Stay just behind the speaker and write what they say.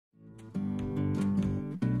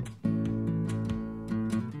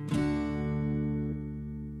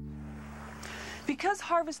Because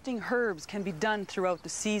harvesting herbs can be done throughout the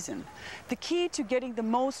season, the key to getting the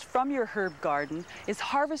most from your herb garden is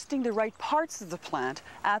harvesting the right parts of the plant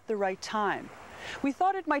at the right time. We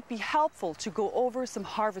thought it might be helpful to go over some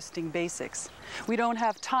harvesting basics. We don't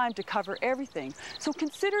have time to cover everything, so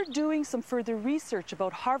consider doing some further research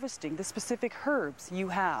about harvesting the specific herbs you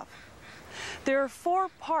have. There are 4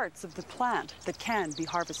 parts of the plant that can be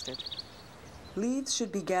harvested. Leaves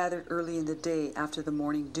should be gathered early in the day after the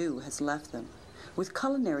morning dew has left them. With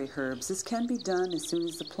culinary herbs, this can be done as soon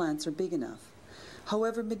as the plants are big enough.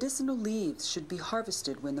 However, medicinal leaves should be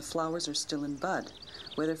harvested when the flowers are still in bud,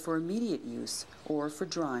 whether for immediate use or for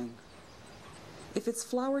drying. If it's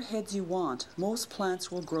flower heads you want, most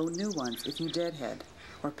plants will grow new ones if you deadhead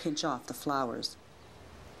or pinch off the flowers.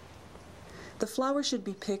 The flowers should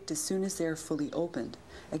be picked as soon as they are fully opened,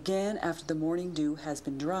 again after the morning dew has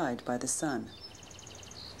been dried by the sun.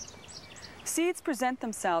 Seeds present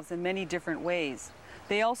themselves in many different ways.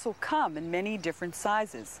 They also come in many different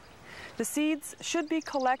sizes. The seeds should be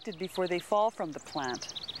collected before they fall from the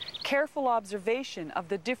plant. Careful observation of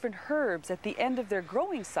the different herbs at the end of their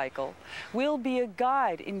growing cycle will be a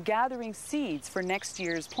guide in gathering seeds for next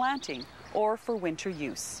year's planting or for winter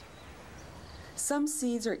use. Some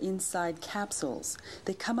seeds are inside capsules.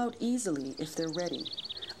 They come out easily if they're ready.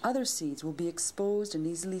 Other seeds will be exposed and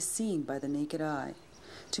easily seen by the naked eye.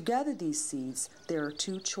 To gather these seeds, there are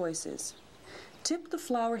 2 choices. Tip the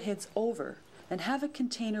flower heads over and have a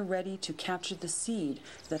container ready to capture the seed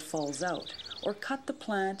that falls out, or cut the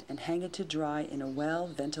plant and hang it to dry in a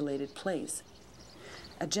well-ventilated place.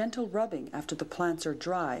 A gentle rubbing after the plants are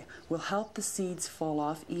dry will help the seeds fall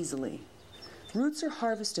off easily. Roots are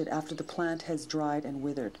harvested after the plant has dried and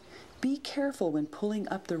withered. Be careful when pulling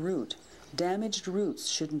up the root. Damaged roots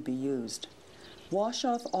shouldn't be used. Wash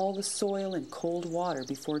off all the soil in cold water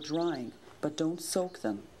before drying, but don't soak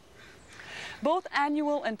them. Both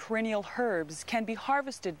annual and perennial herbs can be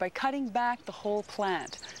harvested by cutting back the whole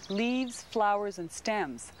plant, leaves, flowers, and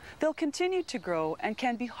stems. They'll continue to grow and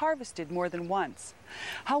can be harvested more than once.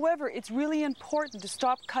 However, it's really important to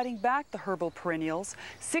stop cutting back the herbal perennials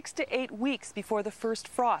 6 to 8 weeks before the first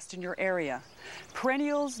frost in your area.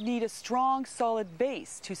 Perennials need a strong, solid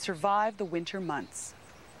base to survive the winter months.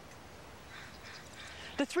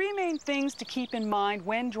 The 3 main things to keep in mind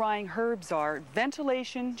when drying herbs are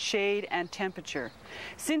ventilation, shade, and temperature.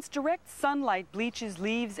 Since direct sunlight bleaches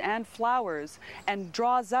leaves and flowers and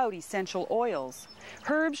draws out essential oils,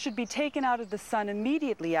 herbs should be taken out of the sun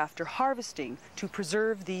immediately after harvesting to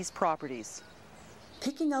preserve these properties.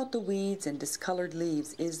 Picking out the weeds and discolored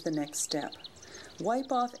leaves is the next step.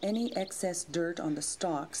 Wipe off any excess dirt on the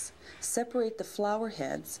stalks, separate the flower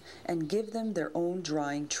heads, and give them their own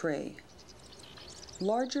drying tray.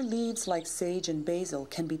 Larger leaves like sage and basil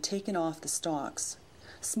can be taken off the stalks.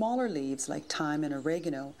 Smaller leaves like thyme and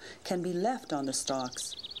oregano can be left on the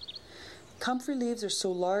stalks. Comfrey leaves are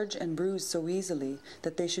so large and bruise so easily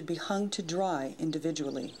that they should be hung to dry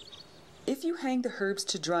individually. If you hang the herbs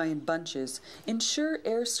to dry in bunches, ensure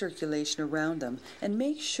air circulation around them and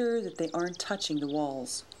make sure that they aren't touching the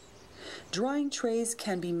walls. Drying trays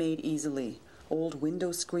can be made easily. Old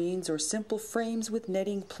window screens or simple frames with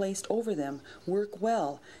netting placed over them work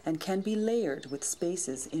well and can be layered with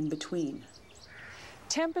spaces in between.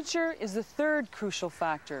 Temperature is the 3rd crucial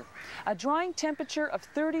factor. A drying temperature of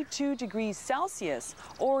 32 degrees Celsius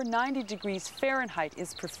or 90 degrees Fahrenheit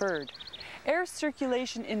is preferred. Air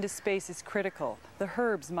circulation into space is critical. The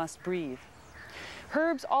herbs must breathe.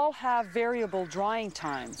 Herbs all have variable drying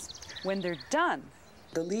times. When they're done,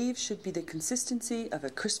 the leaves should be the consistency of a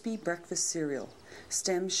crispy breakfast cereal.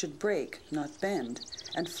 Stems should break, not bend,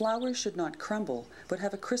 and flowers should not crumble, but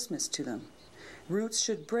have a crispness to them. Roots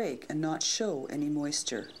should break and not show any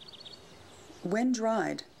moisture. When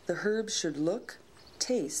dried, the herbs should look,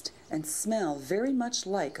 taste, and smell very much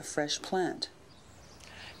like a fresh plant.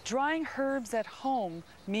 Drying herbs at home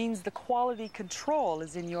means the quality control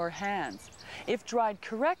is in your hands. If dried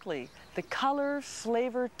correctly, the color,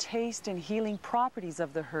 flavor, taste, and healing properties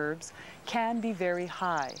of the herbs can be very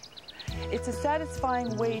high. It's a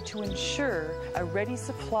satisfying way to ensure a ready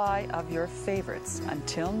supply of your favorites.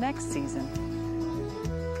 Until next season.